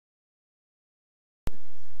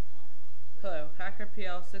Hello,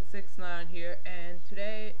 HackerPL669 here, and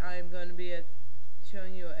today I'm going to be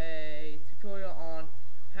showing you a tutorial on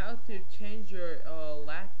how to change your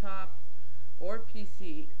laptop or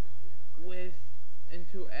PC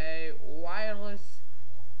into a wireless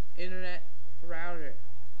internet router.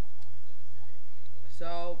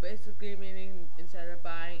 So basically meaning instead of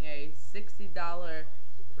buying a $60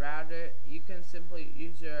 router, you can simply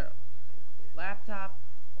use your laptop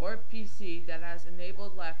or PC that has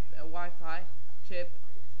enabled Wi-Fi chip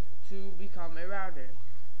to become a router.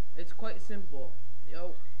 It's quite simple.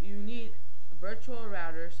 You need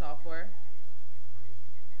VirtualRouter software,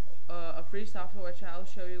 a free software which I'll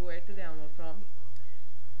show you where to download from,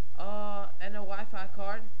 and a Wi-Fi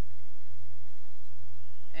card,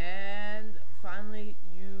 and finally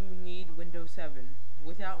you need Windows 7.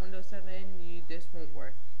 Without Windows 7, this won't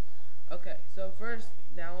work. Okay, so first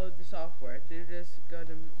download the software. To just go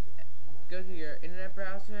to your internet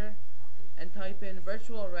browser and type in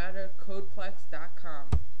virtualroutercodeplex.com.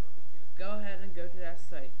 Go ahead and go to that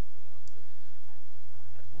site.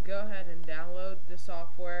 Go ahead and download the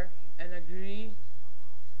software and agree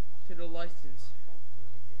to the license.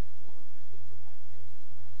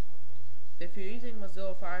 If you're using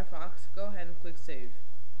Mozilla Firefox, go ahead and click Save.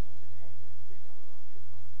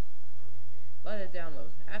 Let it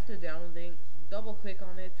download. After downloading, double click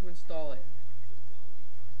on it to install it.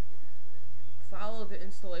 Follow the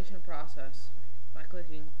installation process by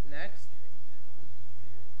clicking Next.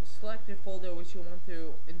 Select your folder which you want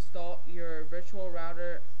to install your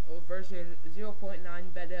VirtualRouter version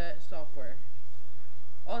 0.9 beta software.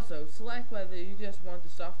 Also, select whether you just want the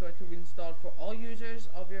software to be installed for all users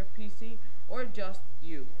of your PC or just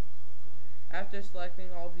you. After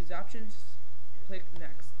selecting all these options, click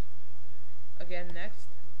Next. Again, Next,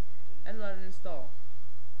 and let it install.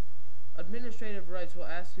 Administrative rights will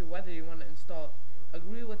ask you whether you want to install it.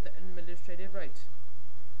 Agree with the administrative rights.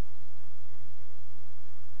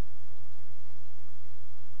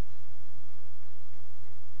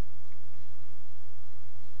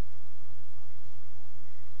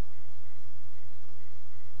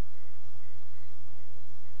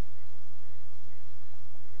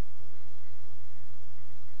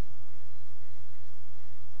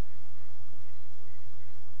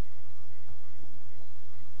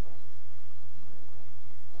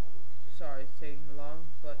 Sorry it's taking long,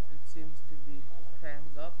 but it seems to be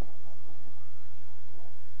crammed up.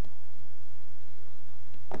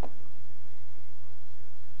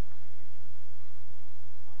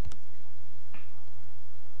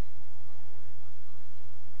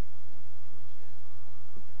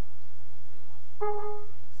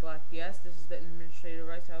 Select yes, this is the administrative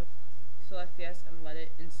rights out. Select yes and let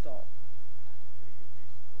it install.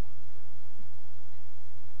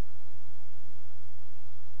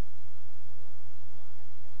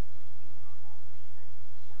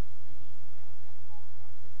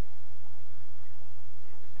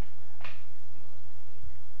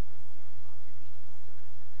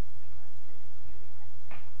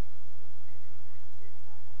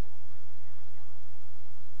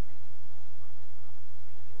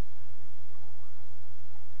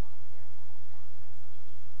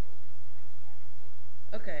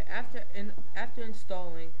 Okay, after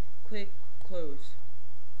installing, click Close.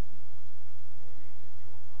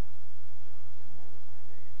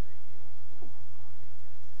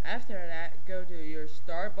 After that, go to your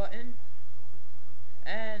Start button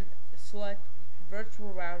and select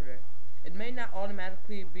VirtualRouter. It may not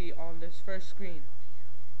automatically be on this first screen,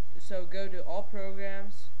 so go to All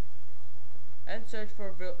Programs and search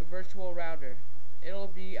for VirtualRouter. It'll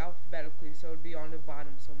be alphabetically, so it'll be on the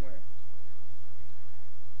bottom somewhere.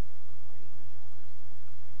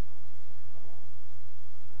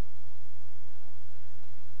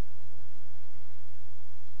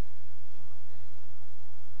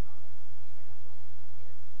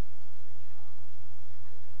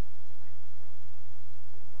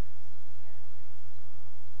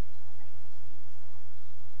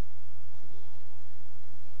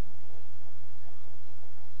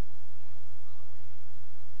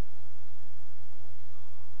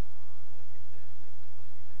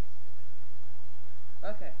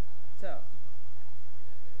 Okay, so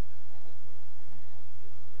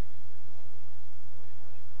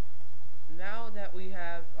now that we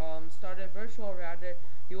have started VirtualRouter,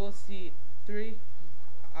 you will see three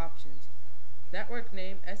options: network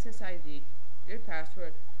name, SSID, your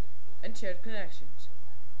password, and shared connections.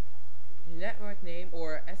 Your network name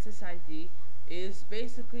or SSID is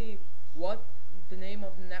basically what the name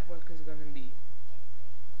of the network is going to be.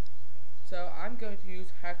 So I'm going to use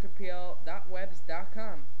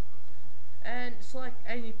hackerpl.webs.com and select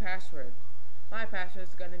any password. My password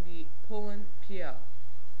is going to be PolandPL.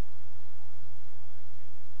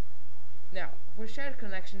 Now, for shared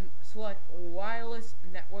connection, select wireless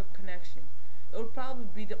network connection. It will probably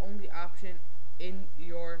be the only option in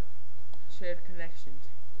your shared connections.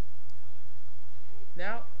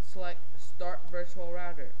 Now, select Start Virtual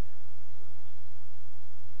Router.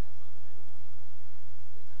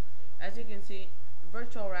 As you can see,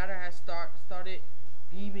 Virtual Router has started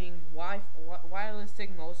beaming wireless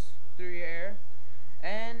signals through your air,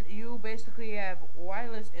 and you basically have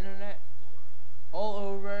wireless internet all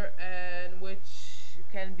over, and which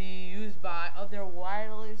can be used by other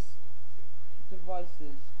wireless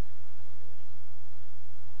devices.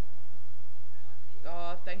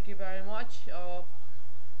 Thank you very much.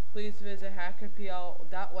 Please visit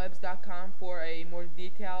hackerpl.webs.com for a more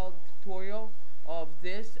detailed tutorial of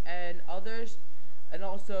this and others, and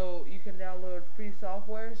also you can download free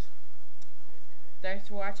softwares. Thanks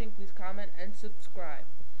for watching. Please comment and subscribe.